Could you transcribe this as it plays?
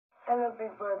Hello,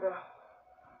 big brother.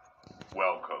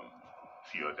 Welcome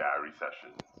to your diary session.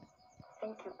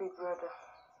 Thank you, big brother.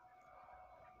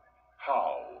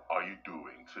 How are you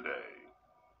doing today?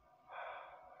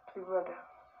 Big brother,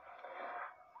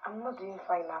 I'm not doing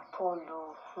fine at all,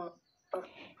 though.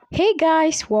 Hey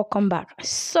guys, welcome back.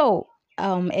 So,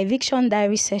 eviction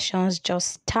diary sessions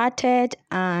just started,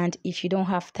 and if you don't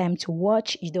have time to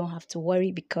watch, you don't have to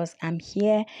worry because I'm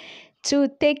here to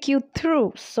take you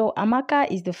through. So, Amaka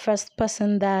is the first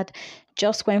person that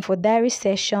just went for diary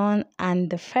session, and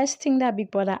the first thing that Big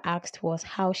Brother asked was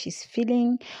how she's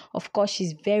feeling. Of course,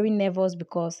 she's very nervous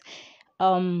because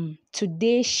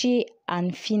today she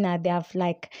and Fina, they have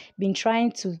been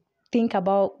trying to think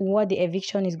about what the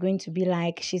eviction is going to be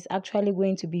like. She's actually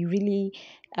going to be really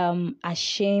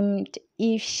ashamed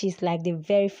if she's like the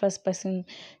very first person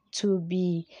to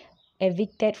be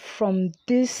evicted from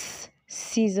this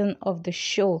season of the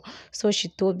show. So she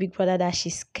told Big Brother that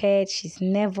she's scared, she's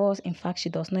nervous. In fact, she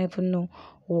does not even know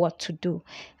what to do.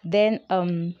 Then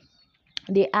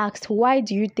they asked, why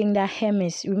do you think that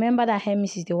Hermes, remember that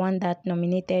Hermes is the one that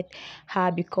nominated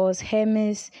her because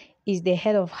Hermes is the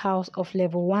head of house of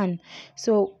level 1.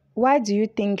 So why do you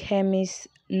think Hermes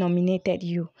nominated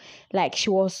you? Like, she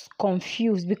was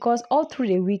confused because all through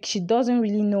the week she doesn't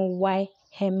really know why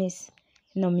Hermes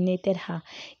nominated her.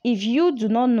 If you do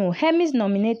not know, Hermes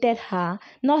nominated her,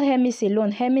 not Hermes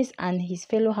alone, Hermes and his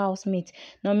fellow housemates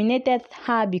nominated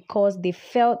her because they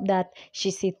felt that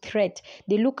she's a threat.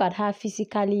 They look at her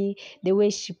physically, the way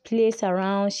she plays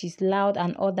around, she's loud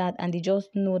and all that, and they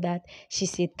just know that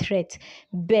she's a threat.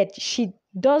 But she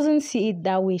doesn't see it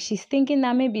that way. She's thinking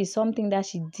that maybe it's something that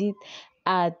she did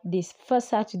at this first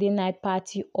Saturday night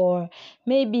party, or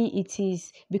maybe it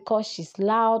is because she's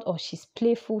loud or she's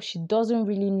playful. She doesn't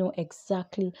really know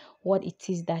exactly what it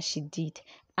is that she did,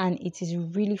 and it is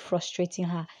really frustrating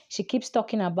her. She keeps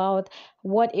talking about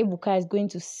what Ebuka is going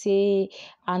to say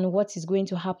and what is going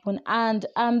to happen, and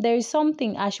there is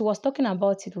something, as she was talking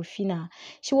about it with Fina,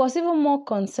 she was even more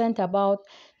concerned about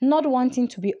not wanting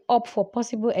to be up for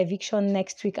possible eviction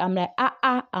next week. I'm like,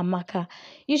 Amaka,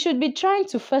 you should be trying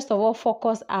to first of all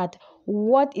focus at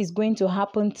what is going to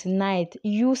happen tonight,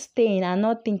 you staying, and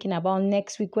not thinking about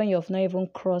next week when you have not even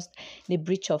crossed the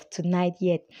bridge of tonight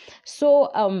yet. So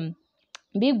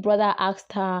Big Brother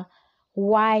asked her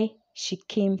why she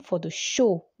came for the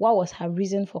show. What was her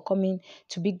reason for coming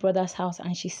to Big Brother's house?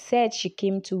 And she said she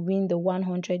came to win the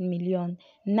 100 million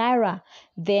naira.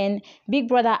 Then Big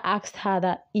Brother asked her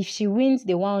that if she wins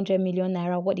the 100 million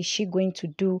naira, what is she going to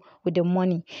do with the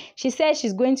money? She said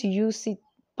she's going to use it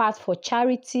part for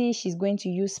charity. She's going to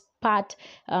use part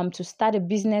to start a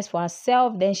business for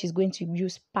herself. Then she's going to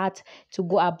use part to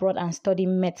go abroad and study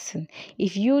medicine.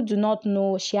 If you do not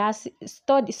know, she has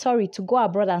to go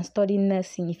abroad and study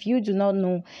nursing. If you do not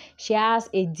know, she has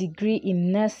a degree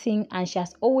in nursing, and she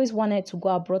has always wanted to go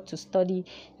abroad to study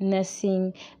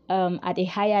nursing at a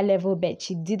higher level, but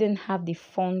she didn't have the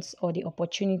funds or the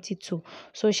opportunity to.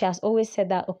 So she has always said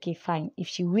that, okay, fine, if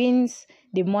she wins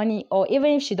the money, or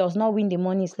even if she does not win the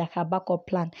money, it's like her backup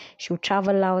plan, she'll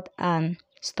travel out and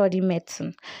study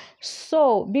medicine.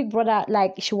 So Big Brother,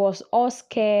 like, she was all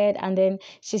scared, and then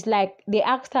she's like, they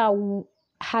asked her,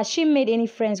 has she made any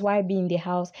friends while being in the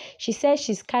house? She said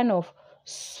she's kind of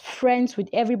friends with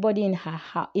everybody in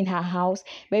her house,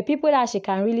 but people that she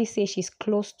can really say she's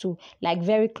close to, like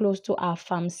very close to, are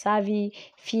Fam Savvy,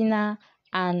 Fina,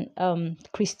 and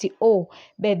Christy O.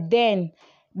 But then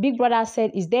Big Brother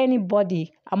said, is there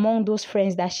anybody among those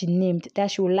friends that she named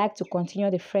that she would like to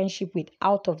continue the friendship with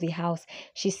out of the house?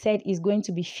 She said it's going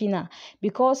to be Fina,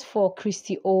 because for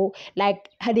Christy O, like,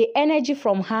 the energy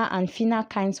from her and Fina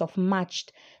kinds of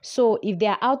matched. So if they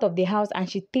are out of the house and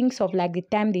she thinks of like the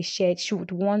time they shared, she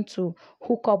would want to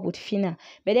hook up with Fina.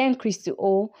 But then Christy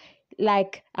O,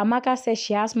 like Amaka says,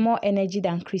 she has more energy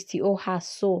than Christy O has.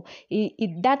 So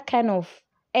that kind of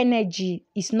energy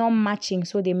is not matching,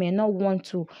 so they may not want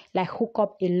to like hook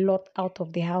up a lot out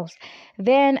of the house.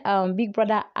 Then Big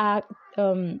Brother asked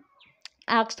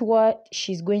what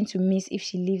she's going to miss if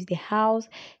she leaves the house.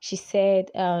 She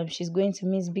said she's going to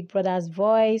miss Big Brother's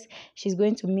voice, she's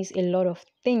going to miss a lot of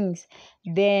things.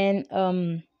 Then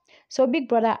so Big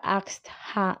Brother advised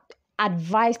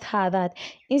her that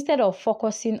instead of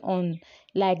focusing on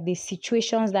like the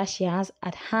situations that she has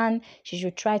at hand, she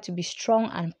should try to be strong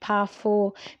and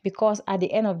powerful, because at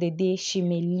the end of the day, she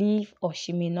may leave or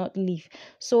she may not leave.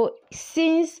 So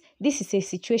since this is a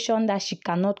situation that she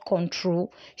cannot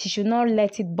control, she should not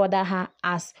let it bother her,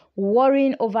 as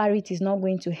worrying over it is not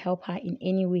going to help her in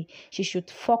any way. She should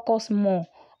focus more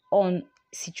on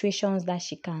situations that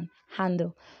she can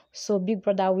handle. So Big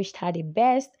Brother wished her the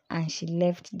best and she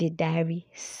left the diary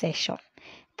session.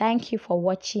 Thank you for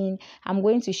watching. I'm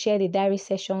going to share the diary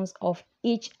sessions of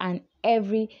each and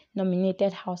every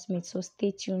nominated housemate. So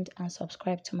stay tuned and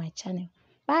subscribe to my channel.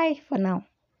 Bye for now.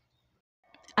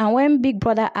 And when Big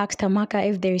Brother asked Amaka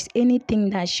if there is anything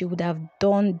that she would have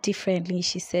done differently,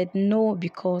 she said no,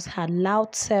 because her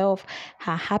loud self,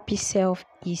 her happy self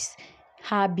is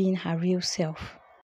her being her real self.